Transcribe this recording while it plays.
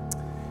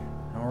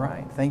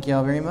right. Thank you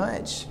all very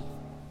much.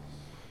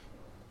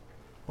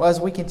 Well, as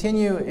we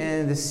continue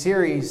in this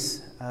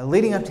series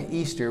leading up to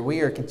Easter,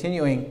 we are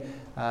continuing.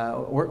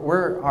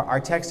 Our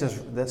text is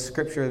the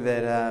scripture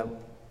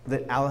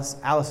that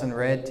Allison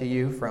read to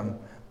you from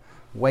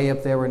way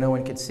up there where no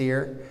one could see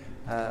her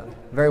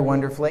very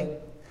wonderfully.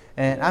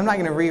 And I'm not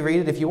going to reread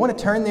it. If you want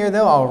to turn there,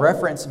 though, I'll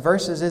reference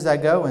verses as I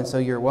go, and so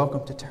you're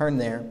welcome to turn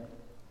there.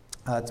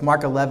 It's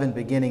Mark 11,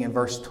 beginning in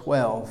verse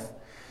 12.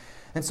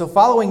 And so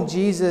following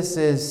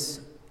Jesus'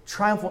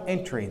 triumphal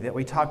entry that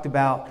we talked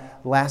about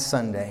last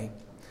Sunday,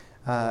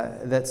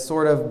 that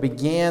sort of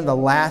began the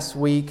last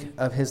week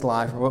of his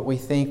life, or what we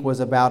think was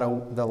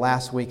about the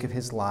last week of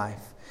his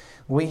life,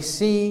 we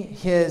see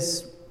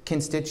his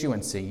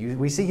constituency.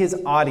 We see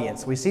his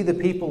audience. We see the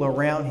people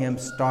around him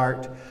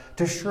start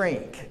to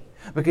shrink.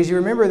 Because you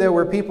remember there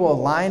were people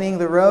lining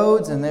the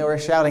roads and they were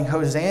shouting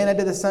Hosanna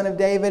to the Son of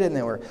David, and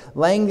they were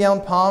laying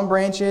down palm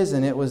branches,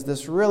 and it was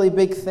this really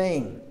big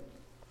thing.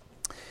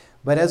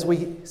 But as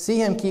we see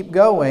him keep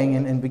going,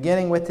 and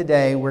beginning with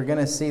today, we're going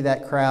to see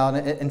that crowd.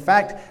 In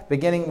fact,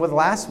 beginning with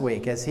last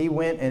week, as he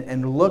went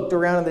and looked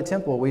around in the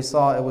temple, we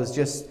saw it was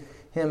just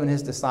him and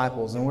his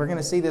disciples. And we're going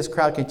to see this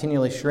crowd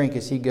continually shrink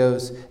as he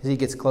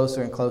gets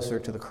closer and closer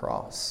to the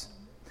cross.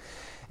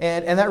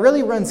 And that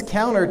really runs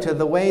counter to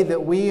the way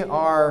that we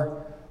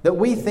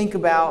think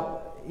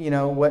about,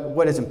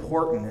 what is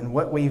important and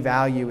what we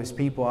value as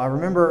people. I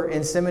remember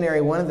in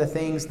seminary, one of the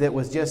things that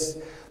was just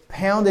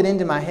pounded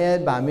into my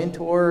head by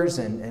mentors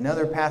and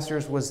other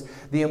pastors was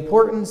the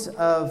importance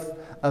of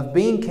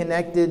being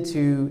connected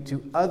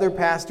to other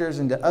pastors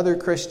and to other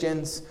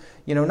Christians,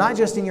 not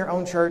just in your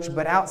own church,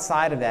 but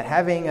outside of that.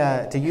 Having,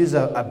 to use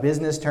a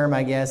business term,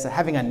 I guess,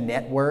 having a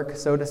network,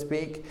 so to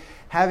speak.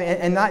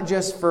 And not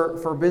just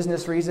for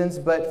business reasons,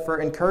 but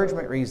for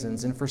encouragement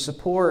reasons and for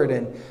support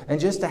and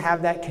just to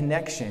have that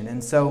connection.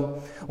 And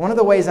so one of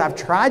the ways I've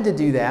tried to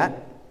do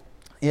that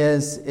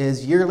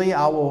is yearly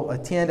I will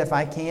attend, if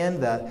I can,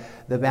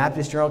 the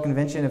Baptist General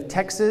Convention of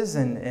Texas,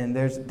 and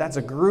that's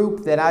a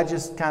group that I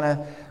just kind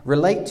of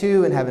relate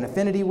to and have an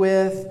affinity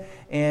with.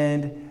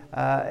 And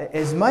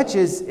as much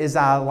as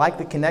I like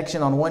the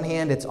connection on one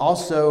hand, it's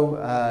also,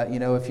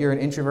 if you're an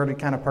introverted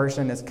kind of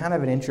person, it's kind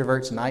of an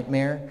introvert's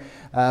nightmare.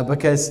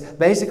 Because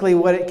basically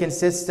what it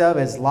consists of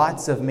is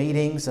lots of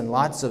meetings and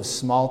lots of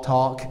small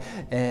talk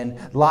and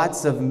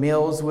lots of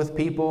meals with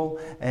people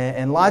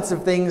and lots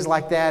of things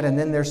like that. And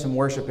then there's some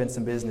worship and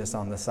some business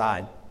on the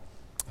side.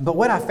 But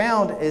what I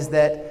found is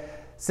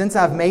that since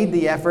I've made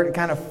the effort and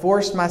kind of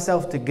forced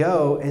myself to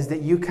go, is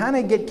that you kind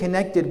of get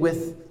connected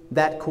with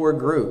that core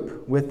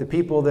group, with the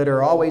people that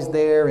are always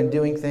there and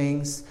doing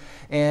things,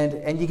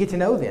 and you get to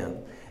know them.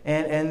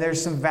 And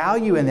there's some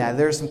value in that.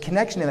 There's some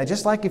connection in that.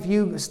 Just like if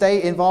you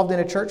stay involved in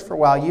a church for a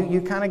while,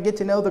 you kind of get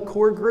to know the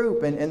core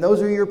group, and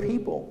those are your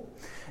people.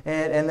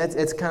 And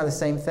it's kind of the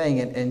same thing.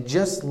 And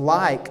just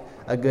like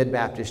a good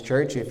Baptist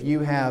church, if you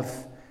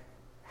have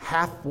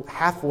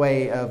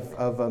halfway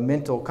of a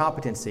mental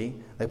competency,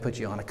 they put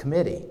you on a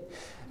committee.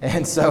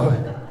 And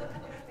so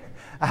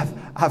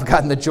I've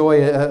gotten the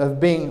joy of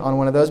being on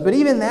one of those. But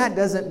even that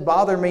doesn't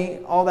bother me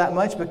all that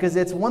much, because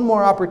it's one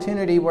more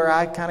opportunity where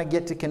I kind of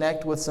get to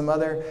connect with some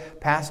other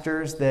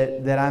pastors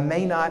that I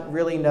may not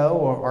really know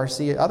or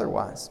see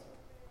otherwise.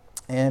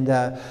 And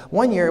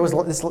one year, it was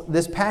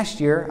this past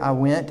year, I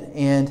went,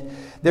 and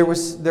it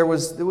was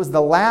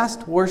the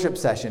last worship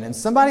session, and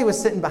somebody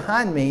was sitting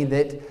behind me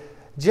that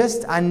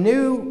just I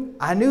knew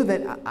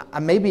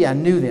that maybe I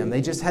knew them. They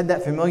just had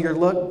that familiar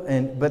look,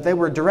 but they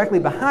were directly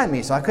behind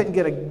me, so I couldn't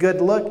get a good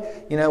look,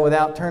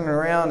 without turning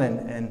around.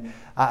 And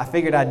I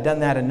figured I'd done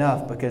that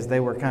enough, because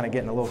they were kind of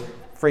getting a little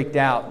freaked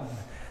out.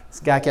 This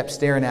guy kept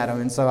staring at them,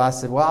 and so I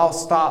said, "Well, I'll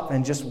stop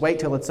and just wait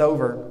till it's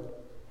over."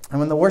 And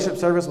when the worship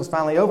service was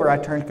finally over, I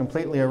turned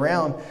completely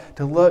around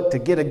to look to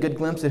get a good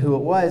glimpse of who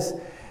it was,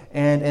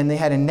 and they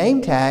had a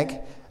name tag,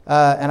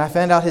 and I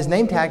found out his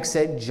name tag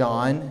said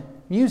John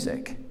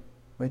Music,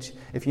 which,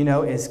 if you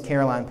know, is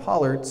Caroline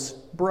Pollard's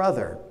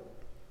brother.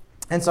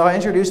 And so I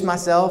introduced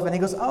myself, and he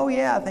goes, "Oh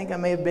yeah, I think I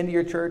may have been to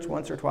your church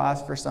once or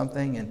twice for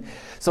something." And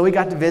so we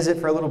got to visit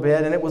for a little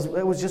bit, and it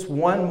was just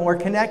one more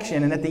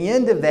connection. And at the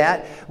end of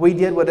that, we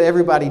did what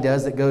everybody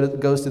does that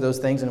goes to those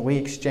things, and we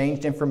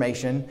exchanged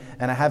information.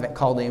 And I haven't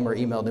called him or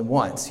emailed him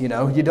once. You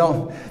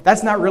don't.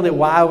 That's not really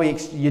why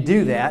you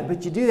do that,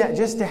 but you do that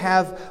just to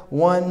have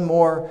one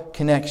more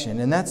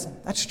connection. And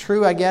that's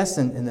true, I guess,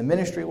 in the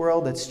ministry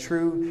world. It's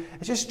true.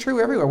 It's just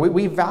true everywhere.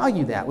 We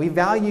value that. We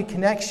value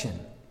connection.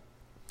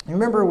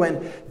 Remember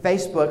when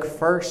Facebook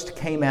first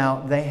came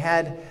out,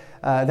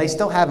 they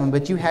still have them,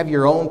 but you have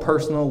your own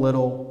personal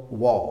little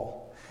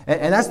wall.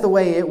 And that's the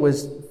way it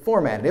was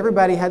formatted.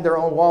 Everybody had their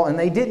own wall, and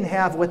they didn't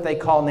have what they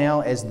call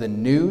now as the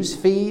news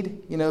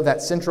feed,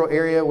 that central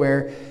area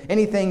where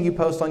anything you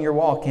post on your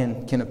wall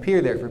can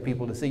appear there for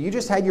people to see. You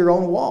just had your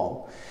own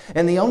wall.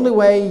 And the only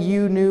way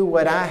you knew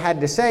what I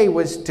had to say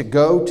was to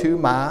go to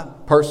my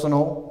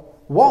personal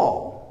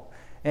wall.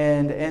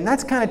 And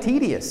that's kind of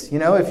tedious.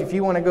 If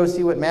you want to go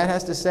see what Matt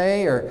has to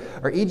say or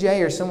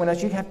EJ or someone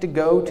else, you have to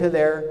go to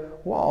their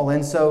wall.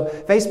 And so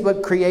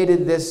Facebook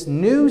created this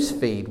news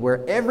feed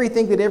where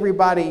everything that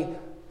everybody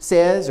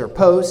says or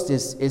posts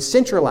is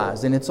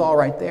centralized, and it's all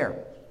right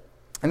there.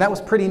 And that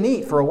was pretty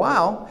neat for a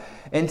while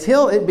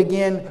until it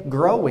began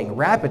growing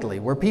rapidly,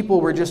 where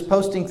people were just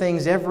posting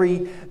things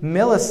every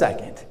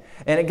millisecond.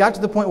 And it got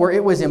to the point where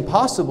it was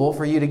impossible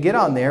for you to get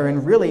on there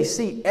and really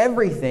see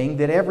everything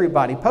that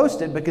everybody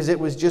posted because it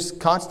was just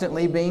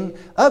constantly being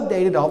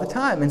updated all the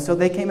time. And so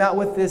they came out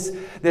with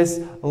this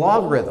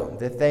logarithm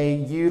that they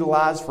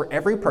utilize for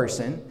every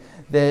person.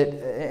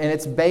 And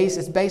it's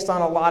based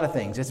on a lot of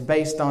things. It's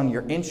based on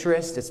your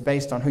interest. It's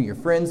based on who you're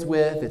friends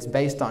with. It's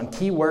based on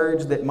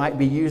keywords that might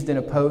be used in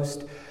a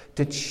post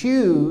to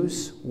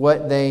choose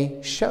what they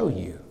show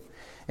you.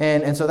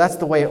 And so that's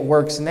the way it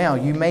works now.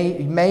 You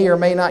may or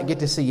may not get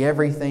to see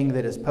everything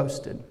that is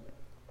posted.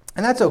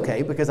 And that's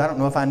okay, because I don't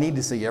know if I need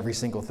to see every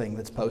single thing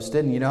that's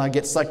posted. And, I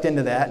get sucked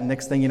into that, and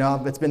next thing you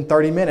know, it's been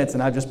 30 minutes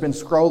and I've just been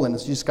scrolling.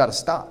 It's just got to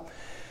stop.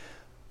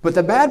 But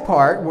the bad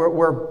part,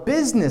 where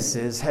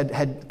businesses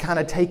had kind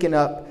of taken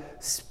up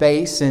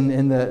space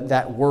in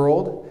that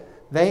world,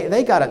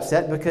 they got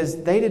upset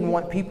because they didn't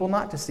want people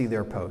not to see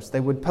their posts. They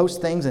would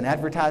post things and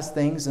advertise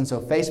things, and so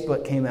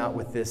Facebook came out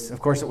with this. Of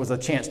course, it was a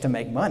chance to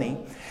make money.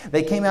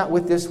 They came out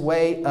with this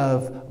way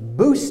of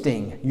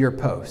boosting your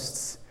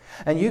posts.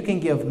 And you can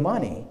give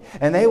money,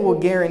 and they will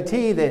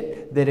guarantee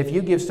that if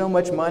you give so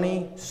much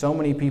money, so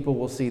many people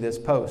will see this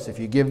post. If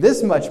you give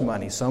this much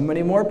money, so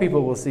many more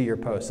people will see your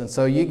post. And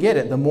so you get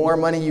it. The more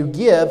money you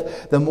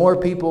give, the more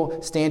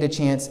people stand a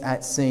chance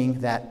at seeing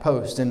that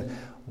post. And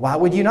why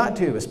would you not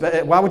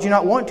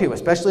want to,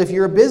 especially if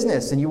you're a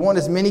business and you want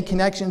as many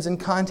connections and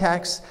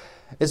contacts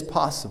as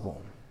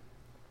possible?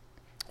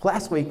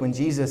 Last week when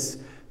Jesus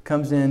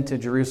comes into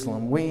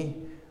Jerusalem,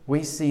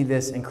 we see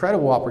this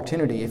incredible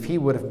opportunity. If he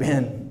would have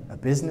been a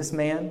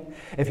businessman,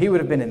 if he would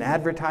have been an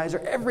advertiser,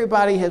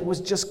 everybody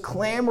was just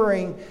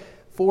clamoring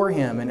for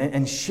him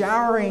and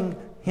showering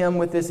him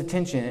with this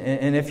attention.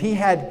 And if he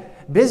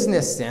had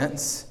business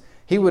sense,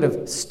 he would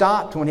have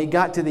stopped when he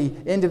got to the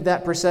end of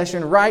that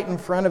procession right in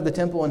front of the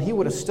temple, and he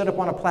would have stood up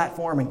on a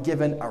platform and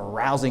given a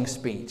rousing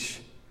speech.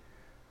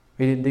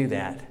 He didn't do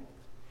that.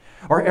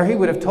 Or he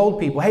would have told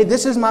people, hey,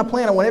 this is my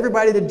plan. I want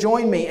everybody to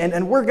join me,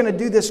 and we're going to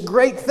do this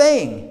great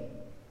thing.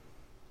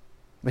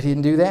 But he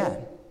didn't do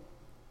that.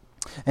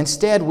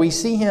 Instead, we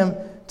see him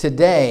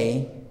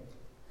today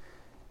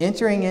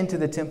entering into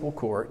the temple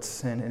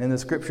courts. And in the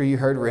scripture you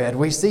heard read,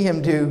 we see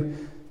him do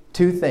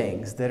two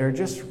things that are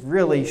just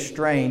really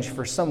strange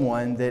for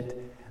someone that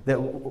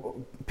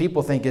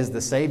people think is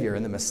the Savior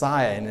and the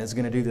Messiah and is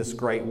going to do this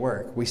great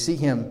work. We see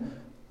him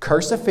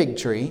curse a fig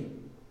tree.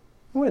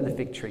 What did the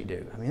fig tree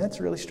do? I mean, that's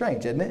really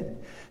strange, isn't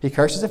it? He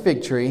curses a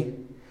fig tree,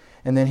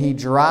 and then he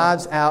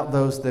drives out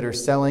those that are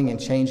selling and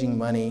changing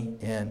money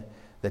in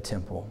the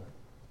temple.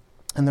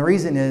 And the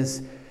reason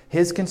is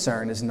his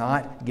concern is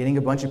not getting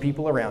a bunch of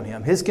people around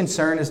him. His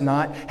concern is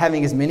not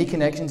having as many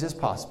connections as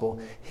possible.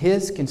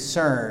 His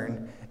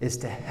concern is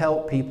to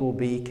help people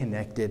be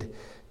connected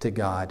to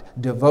God,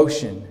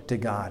 devotion to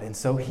God. And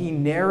so he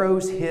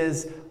narrows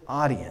his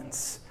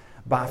audience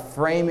by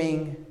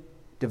framing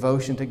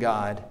devotion to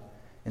God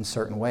in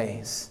certain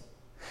ways.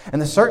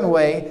 And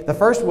the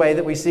first way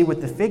that we see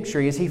with the fig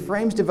tree is he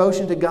frames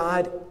devotion to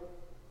God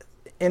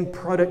in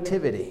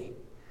productivity.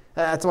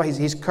 That's why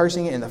he's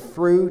cursing it in the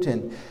fruit.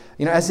 And,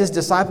 as his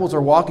disciples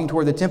are walking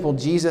toward the temple,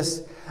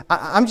 Jesus,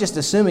 I'm just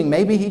assuming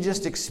maybe he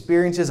just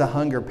experiences a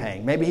hunger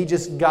pang. Maybe he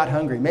just got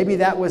hungry. Maybe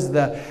that was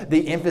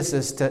the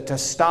emphasis to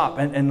stop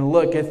and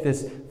look at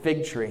this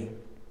fig tree.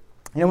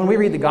 When we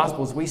read the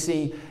Gospels, we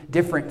see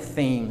different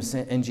themes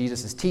in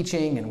Jesus'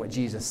 teaching and what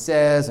Jesus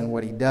says and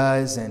what he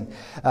does. And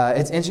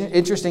it's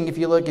interesting if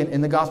you look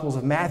in the Gospels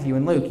of Matthew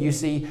and Luke, you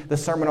see the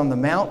Sermon on the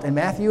Mount in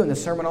Matthew and the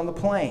Sermon on the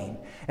Plain.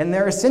 And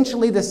they're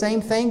essentially the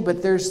same thing,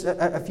 but there's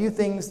a few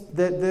things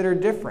that are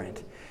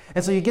different.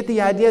 And so you get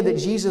the idea that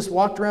Jesus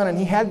walked around and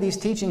he had these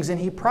teachings and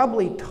he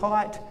probably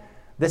taught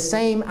the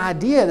same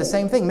idea, the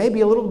same thing,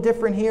 maybe a little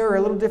different here or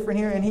a little different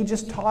here, and he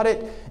just taught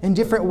it in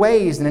different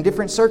ways and in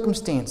different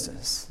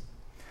circumstances.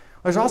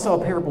 There's also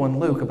a parable in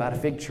Luke about a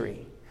fig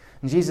tree.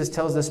 And Jesus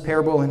tells this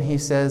parable and he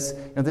says,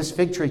 this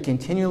fig tree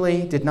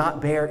continually did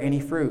not bear any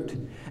fruit.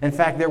 In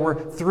fact, there were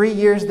 3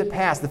 years that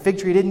passed. The fig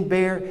tree didn't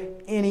bear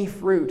any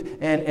fruit.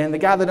 And the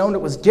guy that owned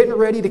it was getting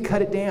ready to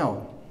cut it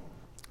down.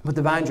 But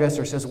the vine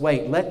dresser says,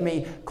 wait, let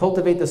me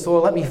cultivate the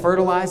soil, let me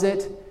fertilize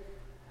it.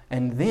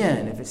 And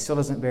then, if it still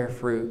doesn't bear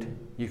fruit,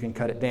 you can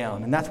cut it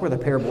down. And that's where the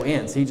parable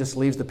ends. He just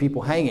leaves the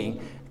people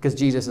hanging because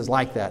Jesus is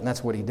like that, and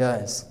that's what he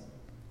does.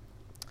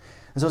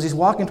 And so as he's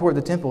walking toward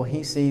the temple,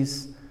 he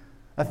sees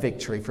a fig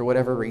tree for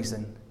whatever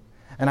reason.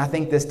 And I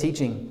think this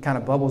teaching kind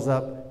of bubbles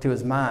up to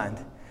his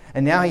mind.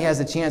 And now he has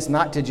a chance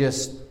not to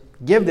just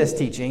give this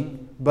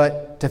teaching,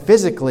 but to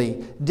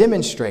physically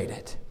demonstrate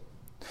it.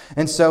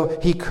 And so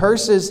he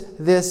curses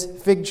this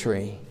fig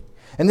tree.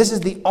 And this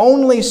is the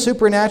only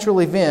supernatural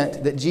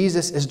event that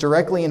Jesus is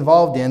directly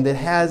involved in that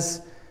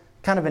has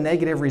kind of a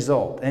negative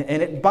result.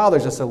 And it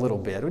bothers us a little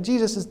bit. Well,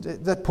 Jesus is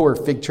that poor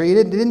fig tree.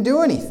 It didn't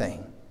do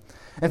anything.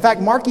 In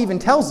fact, Mark even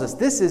tells us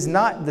this is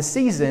not the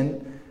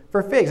season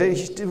for figs.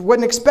 It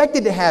wasn't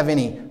expected to have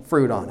any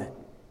fruit on it.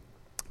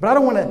 But I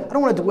don't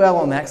want to dwell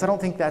on that because I don't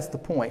think that's the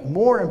point.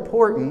 More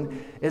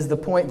important is the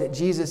point that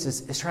Jesus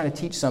is trying to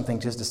teach something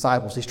to his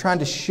disciples. He's trying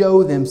to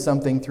show them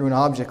something through an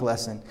object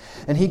lesson.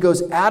 And he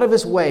goes out of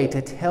his way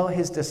to tell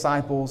his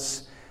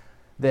disciples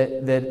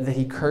that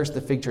he cursed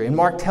the fig tree. And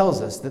Mark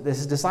tells us that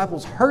his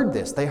disciples heard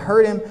this. They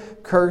heard him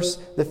curse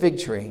the fig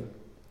tree.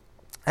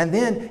 And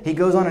then he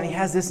goes on and he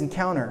has this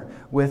encounter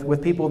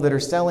with people that are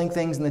selling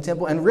things in the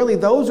temple. And really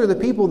those are the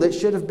people that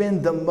should have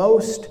been the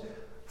most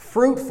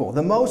fruitful,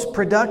 the most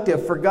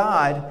productive for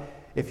God,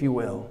 if you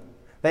will.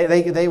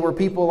 They were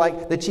people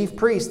like the chief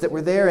priests that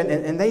were there,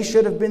 and they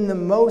should have been the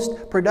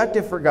most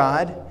productive for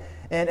God.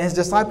 And his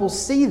disciples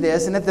see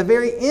this, and at the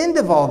very end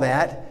of all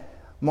that,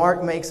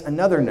 Mark makes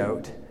another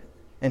note,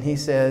 and he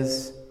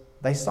says,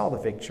 they saw the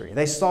fig tree.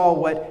 They saw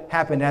what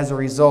happened as a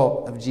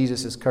result of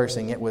Jesus'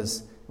 cursing. It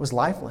was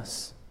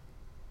lifeless.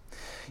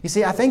 You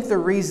see, I think the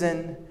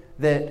reason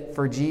that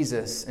for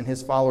Jesus and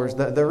his followers,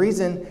 the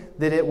reason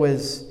that it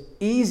was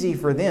easy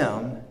for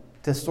them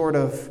to sort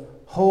of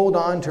hold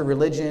on to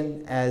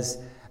religion as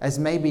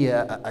maybe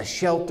a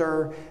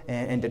shelter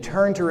and to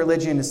turn to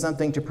religion as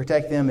something to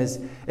protect them is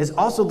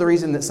also the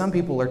reason that some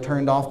people are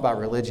turned off by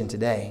religion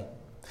today.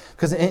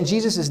 Because in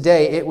Jesus'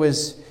 day,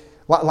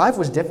 life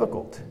was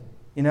difficult.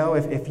 You know,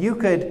 if you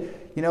could,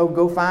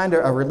 go find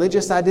a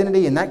religious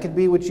identity and that could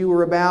be what you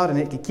were about and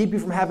it could keep you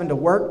from having to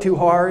work too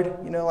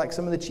hard, like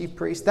some of the chief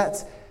priests,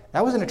 that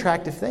was an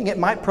attractive thing. It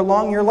might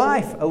prolong your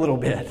life a little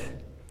bit.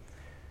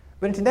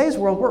 But in today's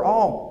world, we're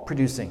all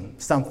producing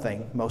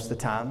something most of the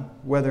time,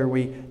 whether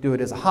we do it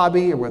as a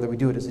hobby or whether we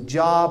do it as a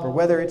job or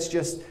whether it's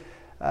just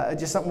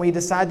something we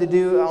decide to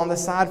do on the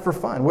side for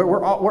fun.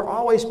 We're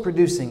always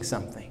producing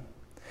something.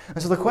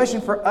 And so the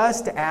question for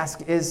us to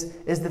ask is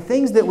the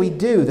things that we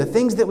do, the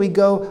things that we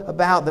go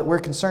about that we're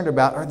concerned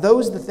about, are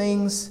those the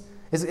things,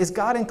 is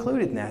God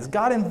included in that? Is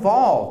God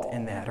involved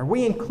in that? Are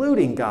we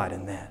including God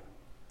in that?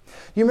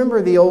 You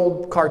remember the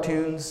old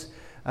cartoons,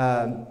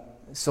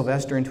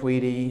 Sylvester and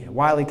Tweety,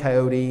 Wile E.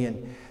 Coyote,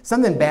 and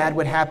something bad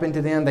would happen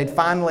to them. They'd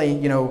finally,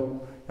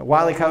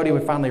 Wile E. Coyote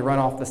would finally run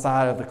off the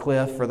side of the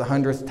cliff for the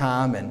 100th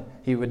time and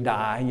he would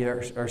die.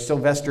 Or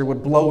Sylvester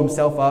would blow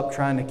himself up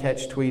trying to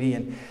catch Tweety.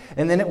 And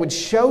then it would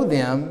show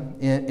them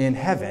in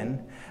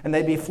heaven, and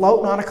they'd be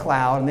floating on a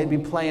cloud and they'd be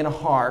playing a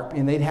harp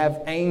and they'd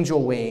have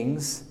angel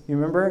wings. You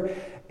remember?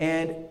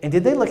 And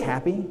did they look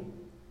happy?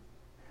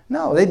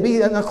 No, they'd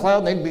be in the cloud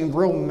and they'd be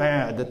real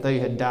mad that they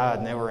had died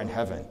and they were in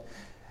heaven.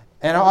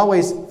 And I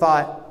always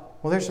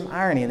thought, well, there's some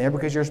irony in there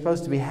because you're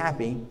supposed to be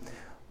happy.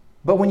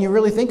 But when you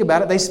really think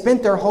about it, they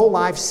spent their whole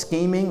life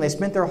scheming. They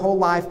spent their whole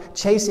life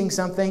chasing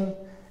something.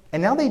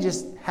 And now they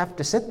just have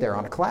to sit there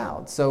on a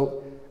cloud.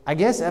 So I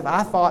guess if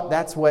I thought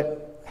that's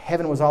what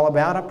heaven was all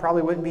about, I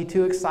probably wouldn't be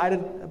too excited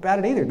about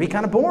it either. It'd be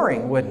kind of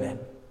boring, wouldn't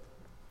it?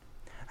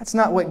 That's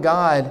not what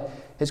God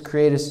has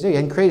created us to do. He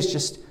didn't create us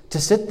just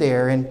to sit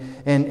there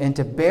and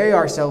to bury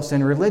ourselves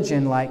in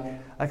religion like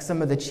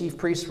some of the chief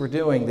priests were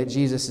doing that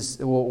Jesus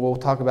we'll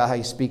talk about how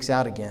he speaks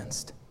out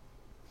against.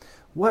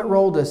 What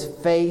role does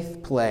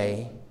faith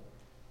play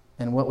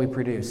in what we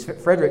produce?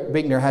 Frederick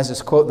Buechner has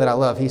this quote that I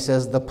love. He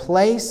says, "The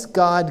place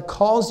God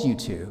calls you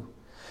to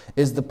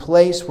is the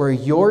place where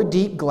your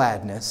deep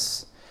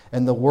gladness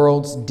and the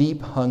world's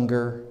deep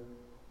hunger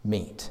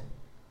meet."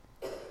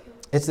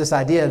 It's this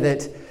idea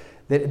that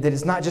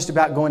it's not just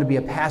about going to be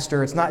a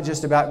pastor. It's not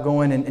just about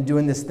going and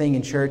doing this thing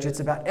in church. It's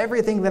about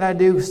everything that I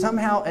do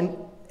somehow and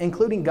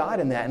including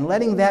God in that and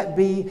letting that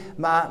be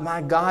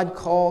my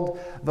God-called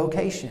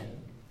vocation.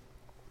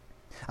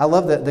 I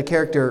love the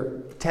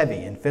character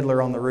Tevye in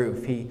Fiddler on the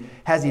Roof. He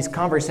has these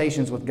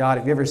conversations with God.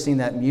 Have you ever seen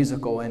that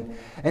musical?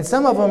 And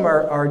some of them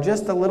are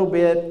just a little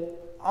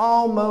bit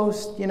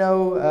almost,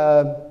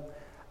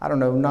 I don't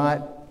know,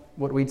 not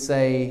what we'd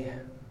say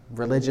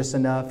religious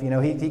enough.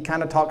 He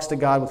kind of talks to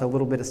God with a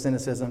little bit of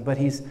cynicism, but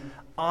he's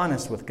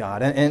honest with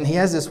God. And he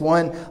has this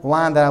one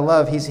line that I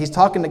love. He's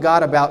talking to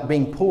God about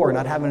being poor,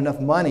 not having enough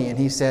money, and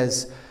he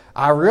says,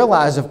 "I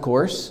realize, of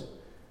course,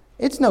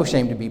 it's no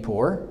shame to be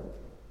poor,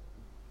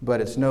 but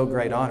it's no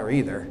great honor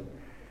either."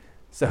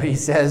 So he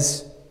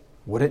says,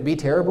 "Would it be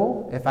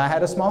terrible if I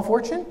had a small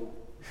fortune?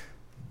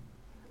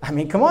 I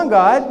mean, come on,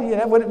 God,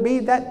 would it be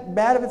that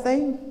bad of a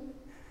thing?"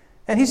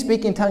 And he's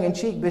speaking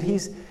tongue-in-cheek, but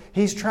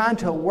he's trying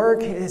to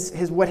work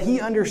his what he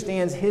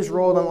understands his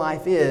role in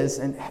life is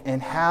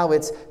and how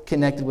it's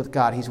connected with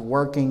God. He's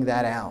working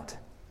that out.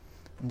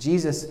 And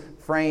Jesus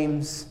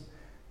frames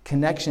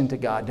connection to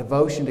God,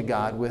 devotion to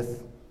God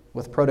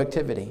with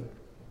productivity.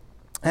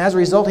 And as a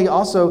result, he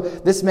also,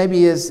 this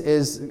maybe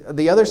is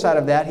the other side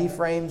of that, he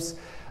frames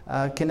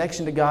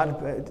connection to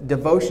God,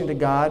 devotion to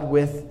God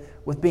with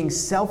being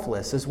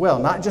selfless as well.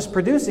 Not just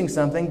producing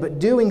something, but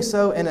doing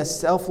so in a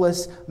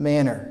selfless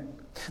manner.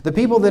 The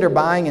people that are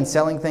buying and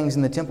selling things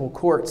in the temple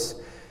courts,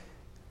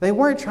 they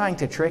weren't trying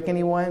to trick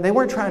anyone. They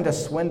weren't trying to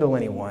swindle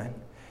anyone.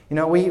 You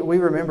know, we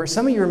remember,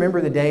 some of you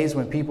remember the days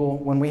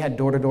when we had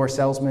door-to-door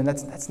salesmen.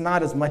 That's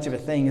not as much of a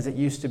thing as it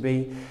used to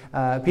be.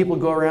 People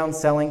go around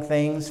selling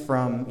things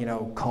from,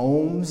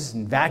 combs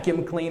and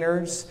vacuum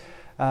cleaners,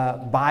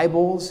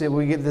 Bibles.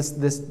 We get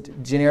this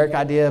generic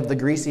idea of the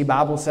greasy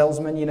Bible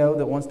salesman,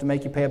 that wants to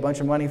make you pay a bunch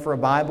of money for a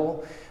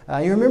Bible.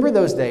 You remember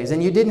those days,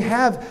 and you didn't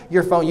have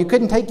your phone. You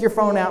couldn't take your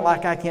phone out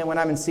like I can when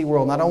I'm in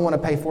SeaWorld, and I don't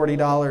want to pay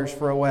 $40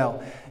 for a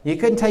whale. You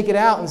couldn't take it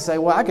out and say,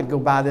 well, I could go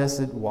buy this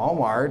at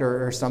Walmart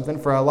or something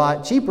for a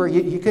lot cheaper.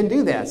 You couldn't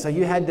do that. So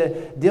you had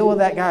to deal with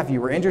that guy if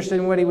you were interested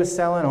in what he was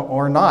selling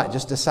or not.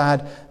 Just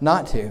decide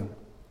not to.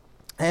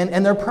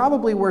 And there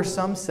probably were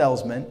some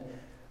salesmen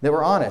that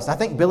were honest. I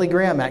think Billy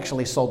Graham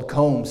actually sold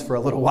combs for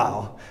a little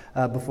while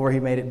before he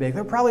made it big.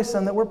 There were probably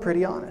some that were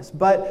pretty honest.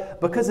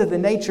 But because of the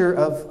nature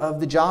of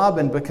the job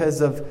and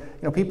because of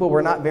people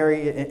were not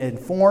very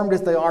informed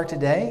as they are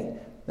today,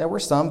 there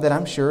were some that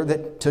I'm sure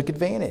that took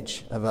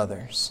advantage of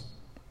others.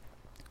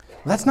 Well,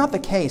 that's not the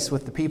case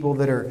with the people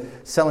that are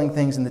selling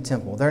things in the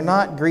temple. They're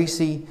not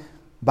greasy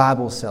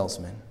Bible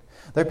salesmen.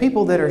 They're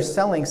people that are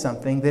selling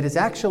something that is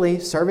actually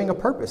serving a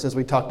purpose, as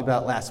we talked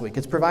about last week.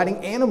 It's providing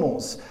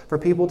animals for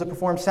people to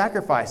perform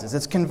sacrifices.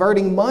 It's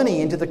converting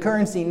money into the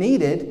currency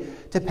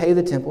needed to pay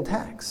the temple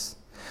tax.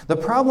 The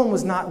problem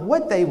was not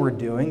what they were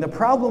doing. The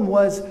problem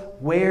was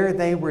where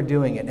they were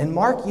doing it. And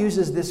Mark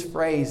uses this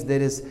phrase that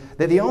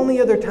the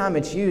only other time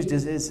it's used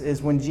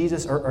is when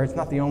Jesus, or it's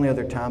not the only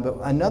other time, but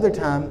another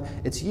time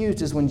it's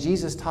used is when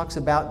Jesus talks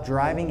about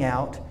driving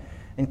out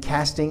and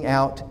casting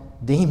out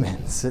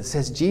demons. It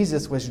says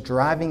Jesus was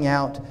driving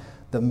out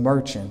the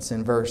merchants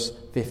in verse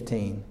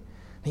 15.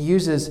 He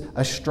uses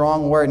a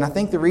strong word. And I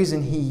think the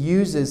reason he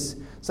uses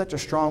such a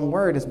strong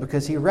word is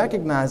because he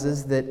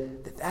recognizes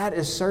that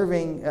is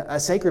serving a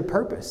sacred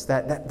purpose.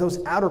 That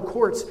those outer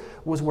courts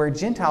was where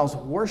Gentiles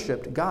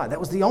worshiped God. That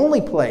was the only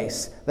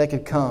place they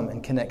could come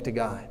and connect to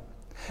God.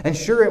 And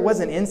sure, it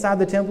wasn't inside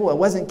the temple. It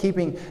wasn't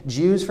keeping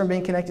Jews from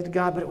being connected to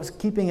God, but it was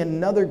keeping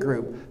another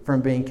group from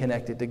being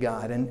connected to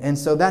God. And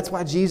so that's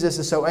why Jesus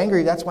is so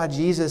angry. That's why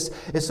Jesus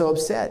is so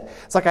upset.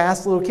 It's like I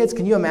asked the little kids,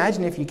 can you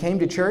imagine if you came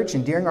to church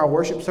and during our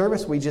worship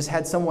service, we just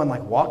had someone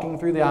like walking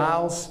through the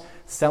aisles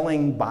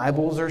selling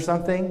Bibles or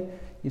something?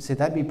 You'd say,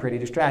 that'd be pretty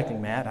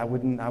distracting, Matt. I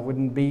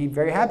wouldn't be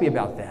very happy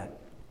about that.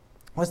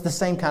 Well, it's the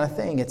same kind of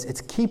thing.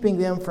 It's keeping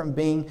them from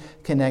being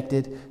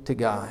connected to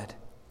God.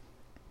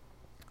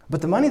 But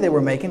the money they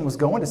were making was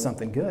going to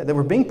something good. They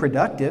were being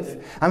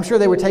productive. I'm sure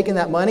they were taking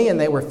that money and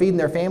they were feeding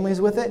their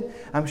families with it.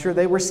 I'm sure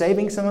they were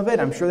saving some of it.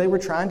 I'm sure they were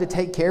trying to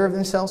take care of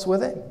themselves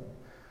with it.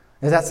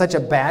 Is that such a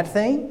bad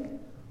thing?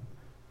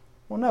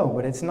 Well, no,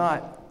 but it's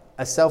not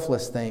a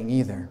selfless thing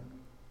either.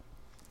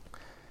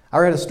 I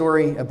read a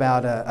story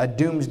about a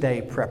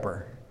doomsday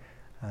prepper.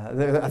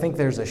 I think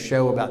there's a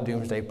show about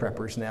doomsday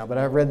preppers now, but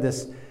I read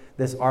this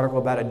article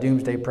about a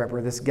doomsday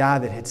prepper, this guy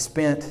that had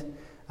spent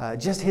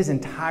just his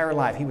entire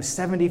life. He was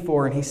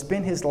 74 and he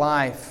spent his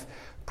life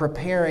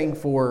preparing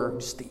for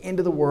just the end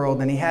of the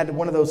world. And he had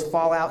one of those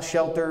fallout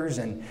shelters,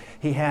 and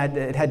it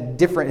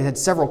had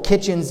several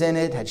kitchens in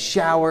it, had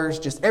showers,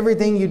 just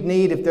everything you'd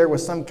need if there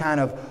was some kind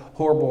of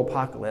horrible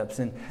apocalypse.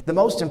 And the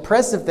most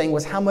impressive thing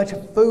was how much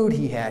food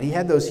he had. He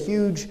had those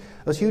huge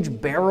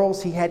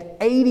barrels. He had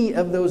 80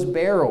 of those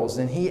barrels,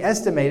 and he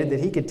estimated that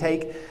he could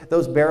take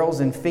those barrels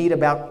and feed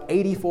about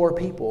 84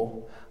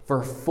 people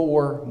for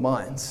 4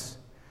 months.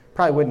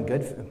 Probably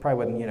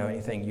wasn't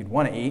anything you'd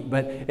want to eat,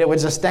 but it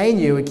would sustain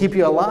you and keep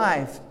you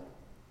alive.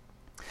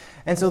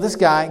 And so this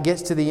guy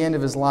gets to the end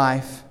of his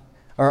life,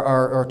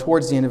 or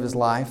towards the end of his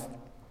life,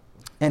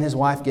 and his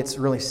wife gets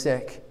really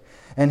sick.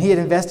 And he had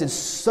invested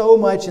so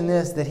much in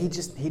this that he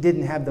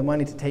didn't have the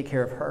money to take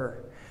care of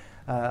her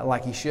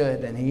like he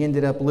should. And he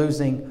ended up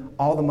losing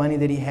all the money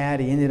that he had.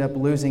 He ended up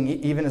losing,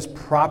 even his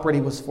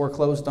property was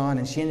foreclosed on,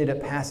 and she ended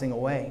up passing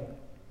away.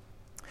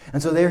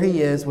 And so there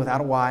he is without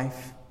a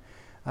wife,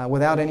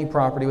 without any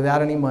property,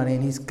 without any money,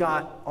 and he's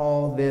got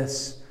all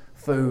this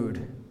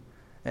food,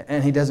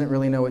 and he doesn't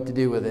really know what to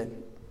do with it.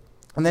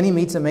 And then he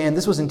meets a man.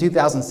 This was in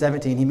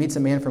 2017. He meets a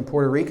man from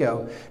Puerto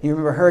Rico. You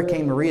remember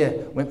Hurricane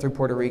Maria went through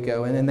Puerto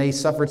Rico, and then they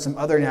suffered some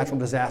other natural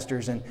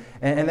disasters, and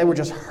they were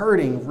just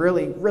hurting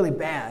really, really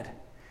bad.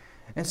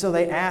 And so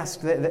they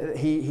asked,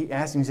 he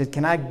asked him, he said,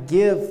 can I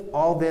give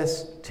all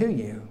this to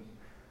you?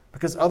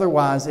 Because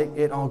otherwise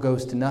it all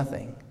goes to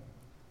nothing.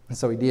 And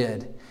so he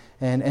did.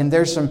 And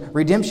there's some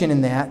redemption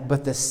in that,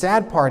 but the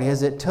sad part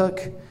is it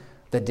took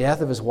the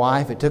death of his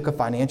wife, it took a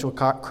financial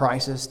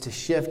crisis to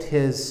shift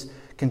his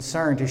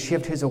concern, to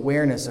shift his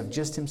awareness of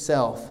just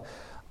himself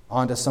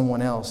onto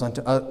someone else,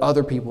 onto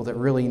other people that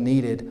really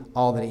needed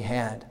all that he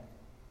had.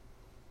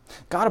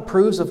 God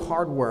approves of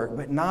hard work,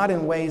 but not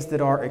in ways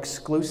that are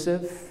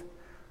exclusive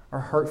or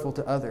hurtful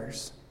to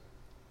others.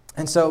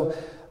 And so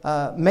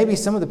maybe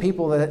some of the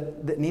people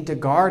that need to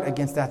guard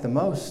against that the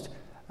most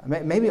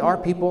maybe are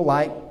people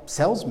like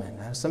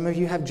salesmen. Some of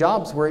you have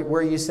jobs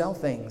where you sell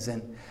things,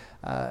 and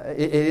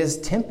it is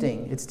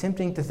tempting. It's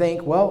tempting to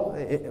think, well,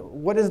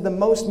 what is the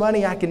most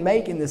money I can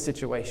make in this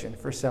situation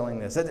for selling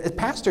this?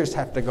 Pastors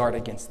have to guard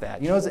against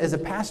that. As a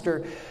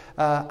pastor,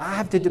 I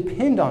have to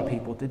depend on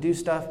people to do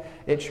stuff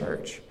at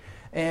church.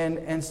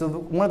 And so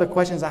one of the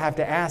questions I have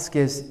to ask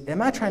is,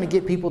 am I trying to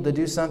get people to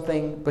do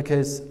something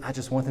because I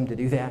just want them to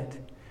do that?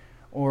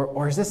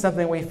 Or is this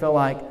something we feel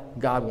like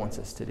God wants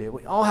us to do?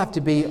 We all have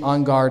to be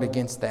on guard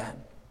against that.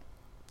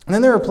 And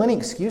then there are plenty of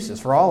excuses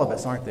for all of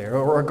us, aren't there?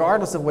 Or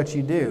regardless of what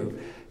you do,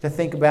 to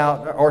think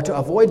about or to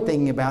avoid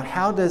thinking about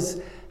how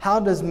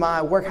does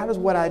my work, how does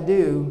what I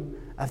do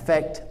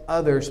affect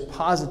others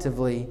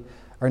positively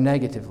or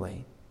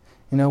negatively?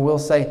 We'll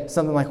say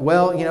something like,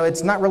 well,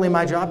 it's not really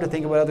my job to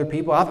think about other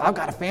people. I've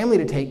got a family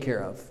to take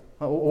care of.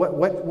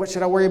 What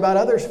should I worry about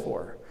others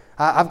for?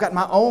 I've got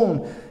my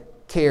own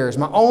cares,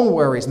 my own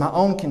worries, my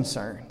own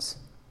concerns.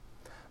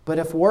 But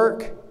if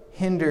work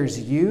hinders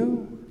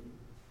you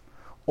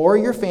or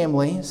your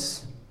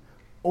families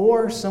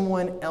or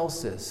someone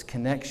else's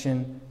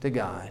connection to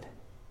God,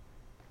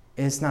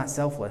 it's not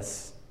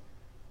selfless.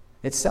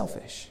 It's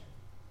selfish.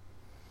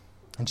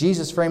 And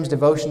Jesus frames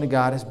devotion to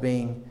God as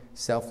being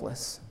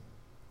selfless.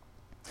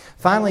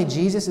 Finally,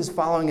 Jesus'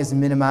 following is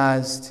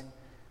minimized,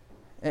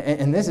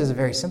 and this is a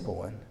very simple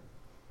one.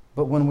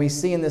 But when we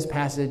see in this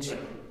passage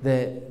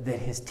that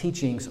his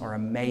teachings are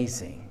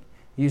amazing,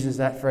 he uses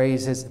that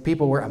phrase as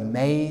people were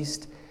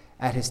amazed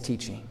at his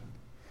teaching.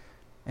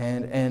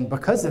 And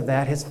because of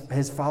that,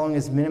 his following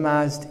is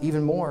minimized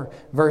even more.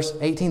 Verse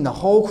 18, the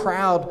whole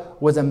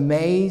crowd was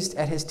amazed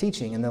at his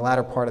teaching in the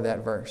latter part of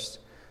that verse.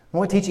 And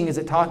what teaching is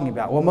it talking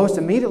about? Well, most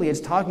immediately it's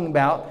talking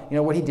about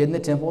what he did in the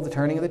temple, the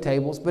turning of the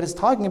tables, but it's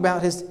talking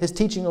about his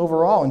teaching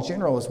overall in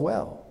general as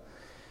well.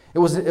 It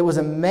was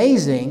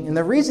amazing, and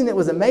the reason it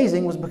was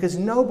amazing was because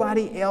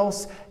nobody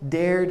else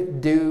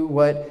dared do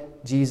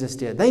what Jesus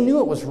did. They knew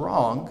it was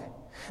wrong.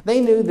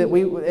 They knew that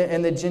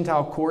in the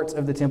Gentile courts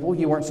of the temple,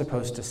 you weren't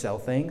supposed to sell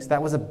things.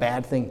 That was a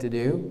bad thing to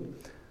do.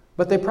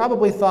 But they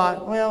probably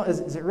thought, well,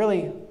 is it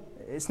really?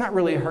 It's not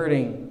really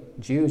hurting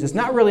Jews. It's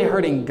not really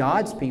hurting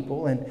God's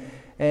people. And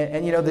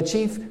the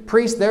chief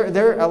priests,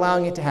 they're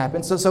allowing it to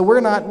happen. So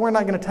we're not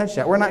going to touch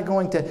that. We're not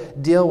going to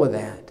deal with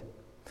that.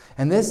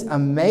 And this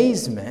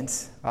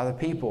amazement by the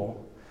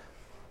people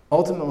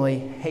ultimately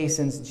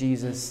hastens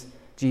Jesus'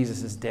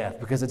 death,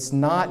 because it's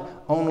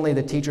not only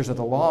the teachers of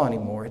the law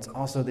anymore, it's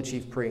also the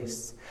chief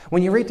priests.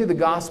 When you read through the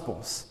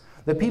Gospels,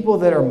 the people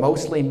that are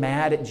mostly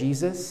mad at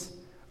Jesus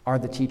are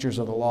the teachers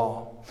of the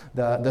law,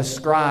 the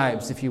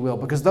scribes, if you will,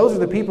 because those are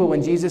the people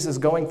when Jesus is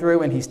going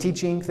through and he's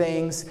teaching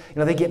things,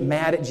 they get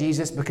mad at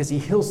Jesus because he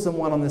heals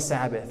someone on the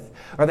Sabbath,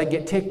 or they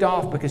get ticked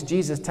off because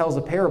Jesus tells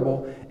a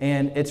parable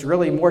and it's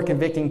really more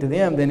convicting to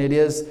them than it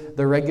is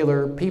the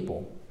regular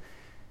people.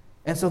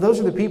 And so those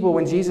are the people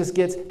when Jesus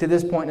gets to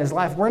this point in his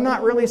life. We're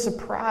not really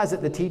surprised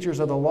that the teachers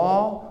of the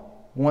law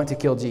want to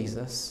kill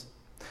Jesus.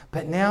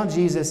 But now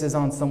Jesus is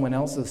on someone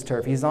else's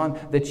turf. He's on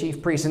the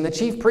chief priests. And the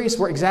chief priests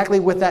were exactly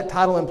what that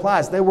title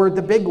implies. They were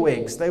the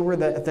bigwigs. They were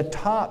at the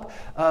top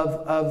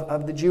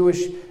of the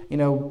Jewish,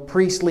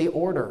 priestly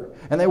order.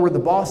 And they were the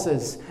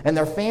bosses. And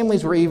their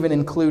families were even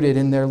included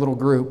in their little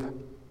group.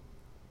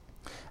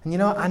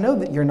 And I know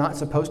that you're not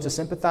supposed to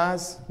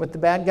sympathize with the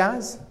bad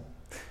guys.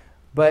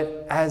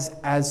 But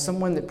as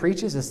someone that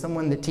preaches, as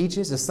someone that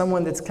teaches, as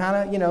someone that's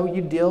kind of,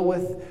 you deal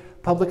with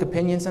public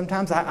opinion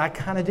sometimes, I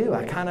kind of do.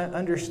 I kind of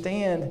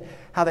understand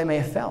how they may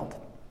have felt.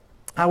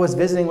 I was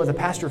visiting with a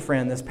pastor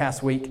friend this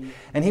past week,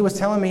 and he was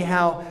telling me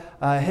how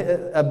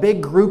a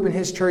big group in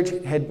his church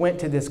had went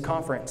to this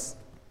conference.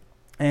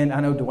 And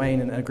I know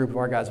Dwayne and a group of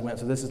our guys went,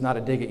 so this is not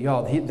a dig at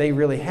y'all. They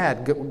really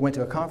went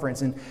to a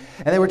conference. And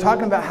they were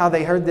talking about how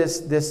they heard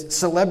this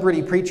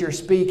celebrity preacher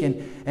speak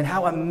and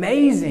how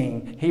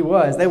amazing he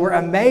was. They were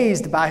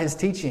amazed by his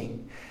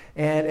teaching.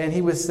 And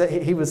he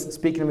was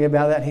speaking to me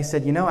about that. And he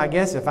said, I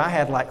guess if I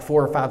had like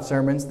 4 or 5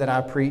 sermons that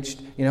I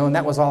preached, and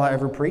that was all I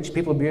ever preached,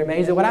 people would be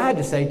amazed at what I had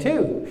to say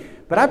too.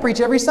 But I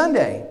preach every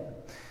Sunday.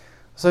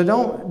 So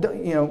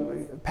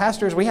don't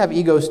pastors, we have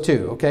egos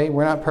too, okay?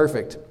 We're not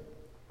perfect.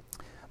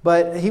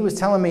 But he was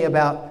telling me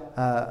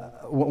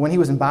about when he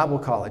was in Bible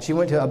college. He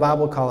went to a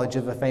Bible college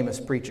of a famous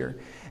preacher.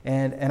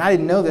 And I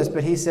didn't know this,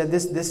 but he said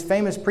this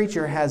famous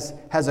preacher has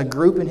a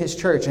group in his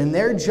church, and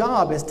their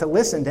job is to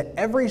listen to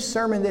every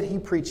sermon that he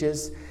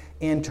preaches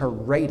and to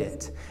rate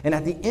it. And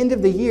at the end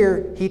of the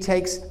year, he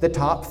takes the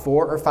top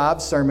 4 or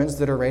 5 sermons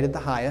that are rated the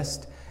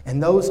highest,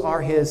 and those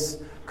are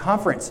his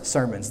conference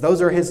sermons.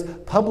 Those are his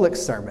public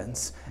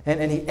sermons.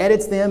 And he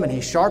edits them and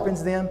he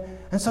sharpens them.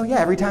 And so,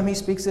 every time he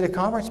speaks at a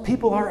conference,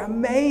 people are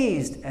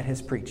amazed at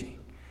his preaching.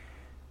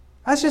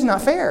 That's just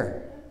not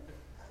fair.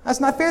 That's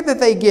not fair that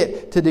they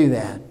get to do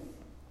that.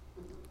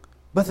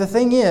 But the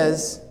thing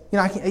is,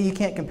 you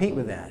can't compete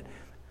with that.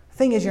 The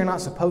thing is, you're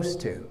not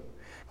supposed to.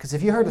 Because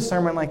if you heard a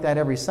sermon like that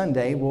every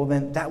Sunday, well,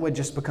 then that would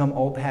just become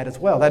old hat as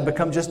well. That'd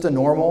become just a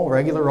normal,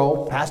 regular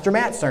old Pastor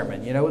Matt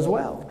sermon, as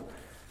well.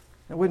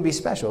 It wouldn't be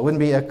special. It wouldn't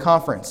be a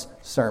conference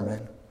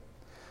sermon.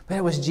 But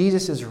it was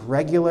Jesus'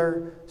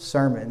 regular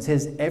sermons,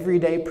 his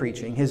everyday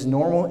preaching, his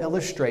normal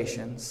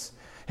illustrations,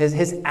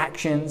 his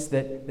actions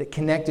that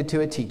connected to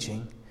a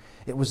teaching.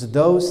 It was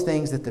those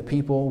things that the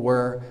people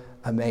were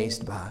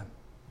amazed by.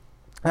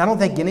 And I don't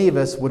think any of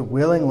us would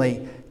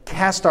willingly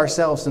cast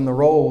ourselves in the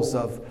roles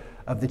of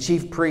the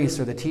chief priests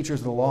or the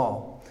teachers of the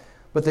law.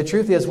 But the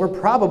truth is, we're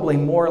probably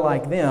more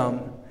like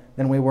them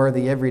than we were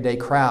the everyday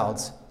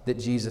crowds that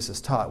Jesus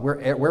has taught.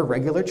 We're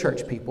regular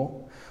church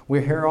people.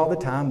 We're here all the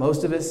time.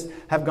 Most of us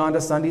have gone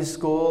to Sunday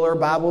school or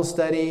Bible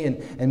study,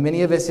 and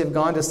many of us have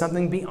gone to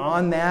something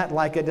beyond that,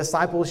 like a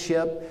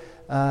discipleship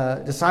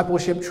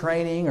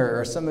training,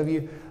 or some of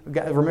you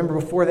remember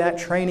before that,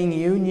 training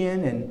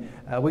union,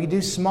 and we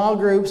do small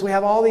groups. We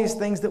have all these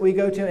things that we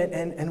go to,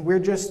 and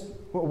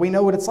we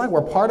know what it's like.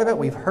 We're part of it.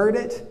 We've heard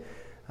it.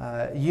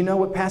 You know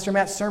what Pastor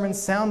Matt's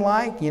sermons sound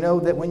like. You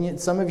know that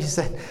some of you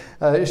said,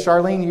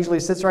 Charlene usually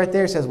sits right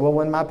there and says, well,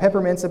 when my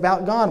peppermint's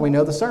about gone, we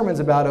know the sermon's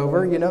about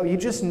over. You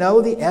just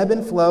know the ebb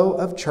and flow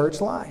of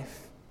church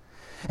life.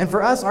 And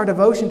for us, our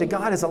devotion to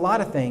God is a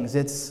lot of things.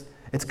 It's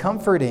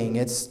comforting,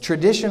 it's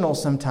traditional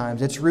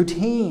sometimes, it's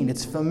routine,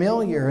 it's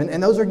familiar,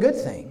 and those are good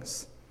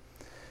things.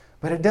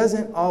 But it's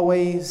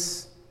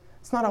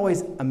not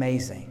always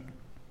amazing.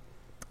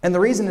 And the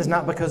reason is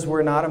not because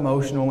we're not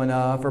emotional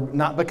enough, or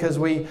not because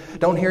we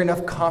don't hear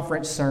enough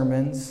conference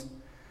sermons.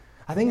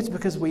 I think it's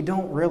because we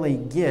don't really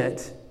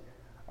get,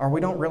 or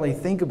we don't really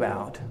think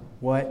about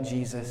what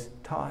Jesus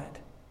taught.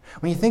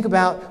 When you think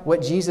about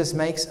what Jesus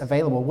makes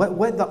available,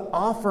 what the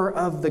offer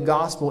of the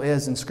gospel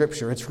is in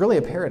Scripture, it's really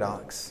a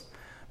paradox.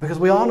 Because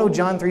we all know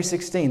John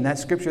 3:16, that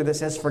scripture that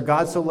says, "For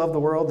God so loved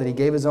the world that he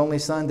gave his only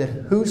Son, that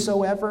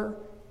whosoever,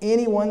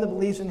 anyone that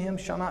believes in him,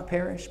 shall not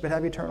perish, but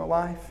have eternal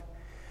life."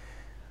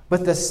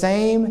 But the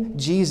same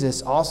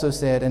Jesus also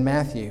said in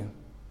Matthew,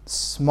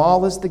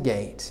 "Small is the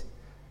gate,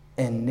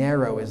 and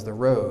narrow is the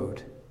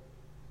road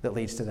that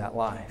leads to that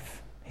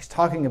life." He's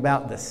talking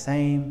about the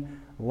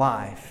same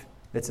life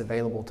that's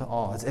available to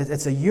all.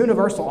 It's a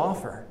universal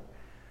offer.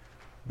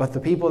 But the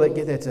people that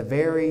get it, it's a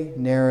very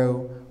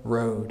narrow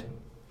road.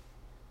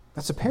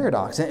 That's a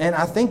paradox. And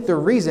I think the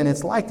reason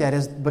it's like that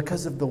is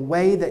because of the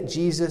way that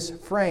Jesus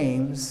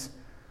frames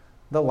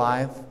the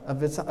life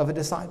of a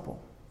disciple.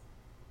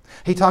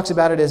 He talks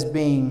about it as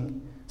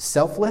being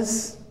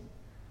selfless,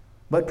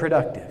 but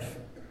productive.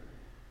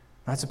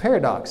 That's a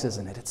paradox,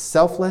 isn't it? It's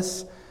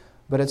selfless,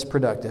 but it's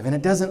productive. And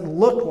it doesn't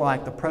look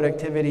like the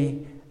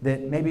productivity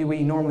that maybe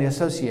we normally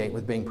associate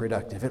with being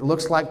productive. It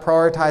looks like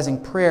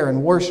prioritizing prayer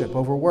and worship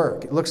over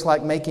work. It looks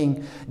like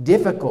making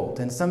difficult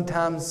and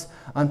sometimes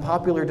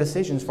unpopular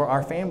decisions for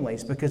our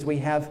families because we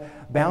have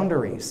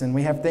boundaries and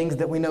we have things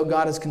that we know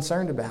God is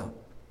concerned about.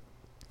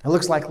 It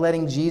looks like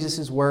letting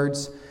Jesus'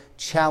 words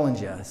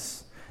challenge us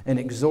and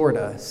exhort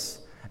us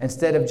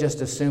instead of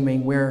just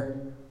assuming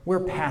we're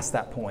past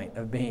that point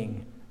of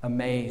being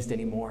amazed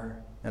anymore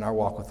in our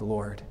walk with the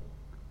Lord.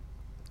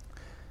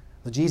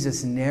 Well,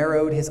 Jesus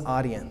narrowed his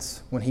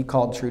audience when he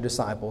called true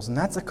disciples, and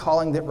that's a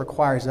calling that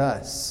requires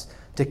us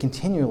to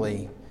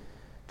continually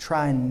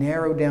try and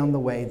narrow down the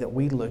way that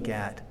we look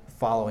at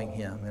following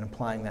him and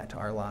applying that to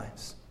our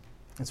lives.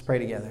 Let's pray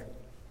together.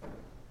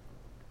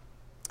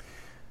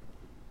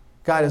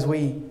 God, as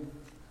we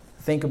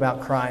think about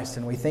Christ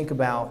and we think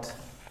about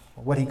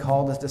what he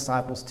called his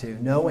disciples to,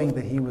 knowing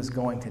that he was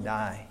going to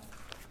die,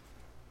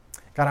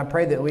 God, I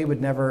pray that we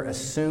would never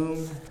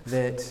assume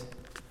that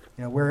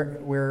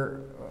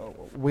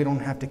we don't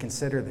have to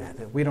consider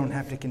that we don't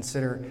have to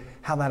consider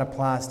how that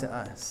applies to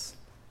us.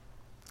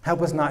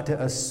 Help us not to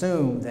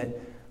assume that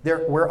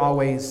we're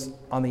always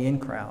on the in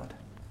crowd.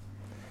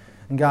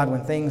 And God,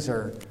 when things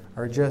are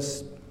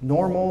just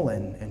normal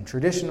and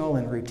traditional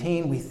and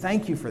routine, we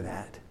thank you for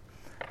that.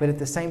 But at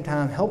the same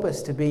time, help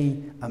us to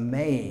be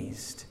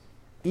amazed,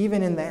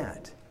 even in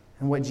that,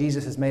 and what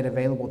Jesus has made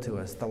available to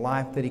us, the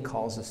life that he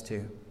calls us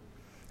to.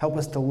 Help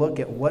us to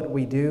look at what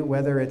we do,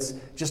 whether it's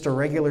just a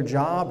regular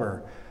job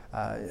or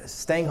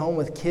staying home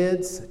with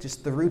kids,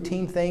 just the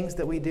routine things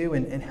that we do,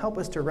 and help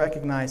us to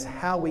recognize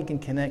how we can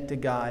connect to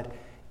God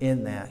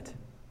in that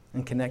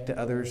and connect to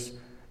others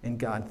in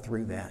God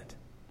through that.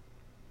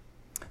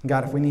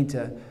 God, if we need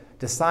to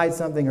decide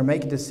something or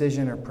make a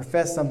decision or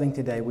profess something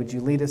today, would you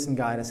lead us and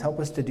guide us? Help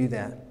us to do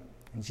that.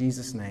 In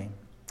Jesus' name,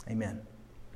 amen.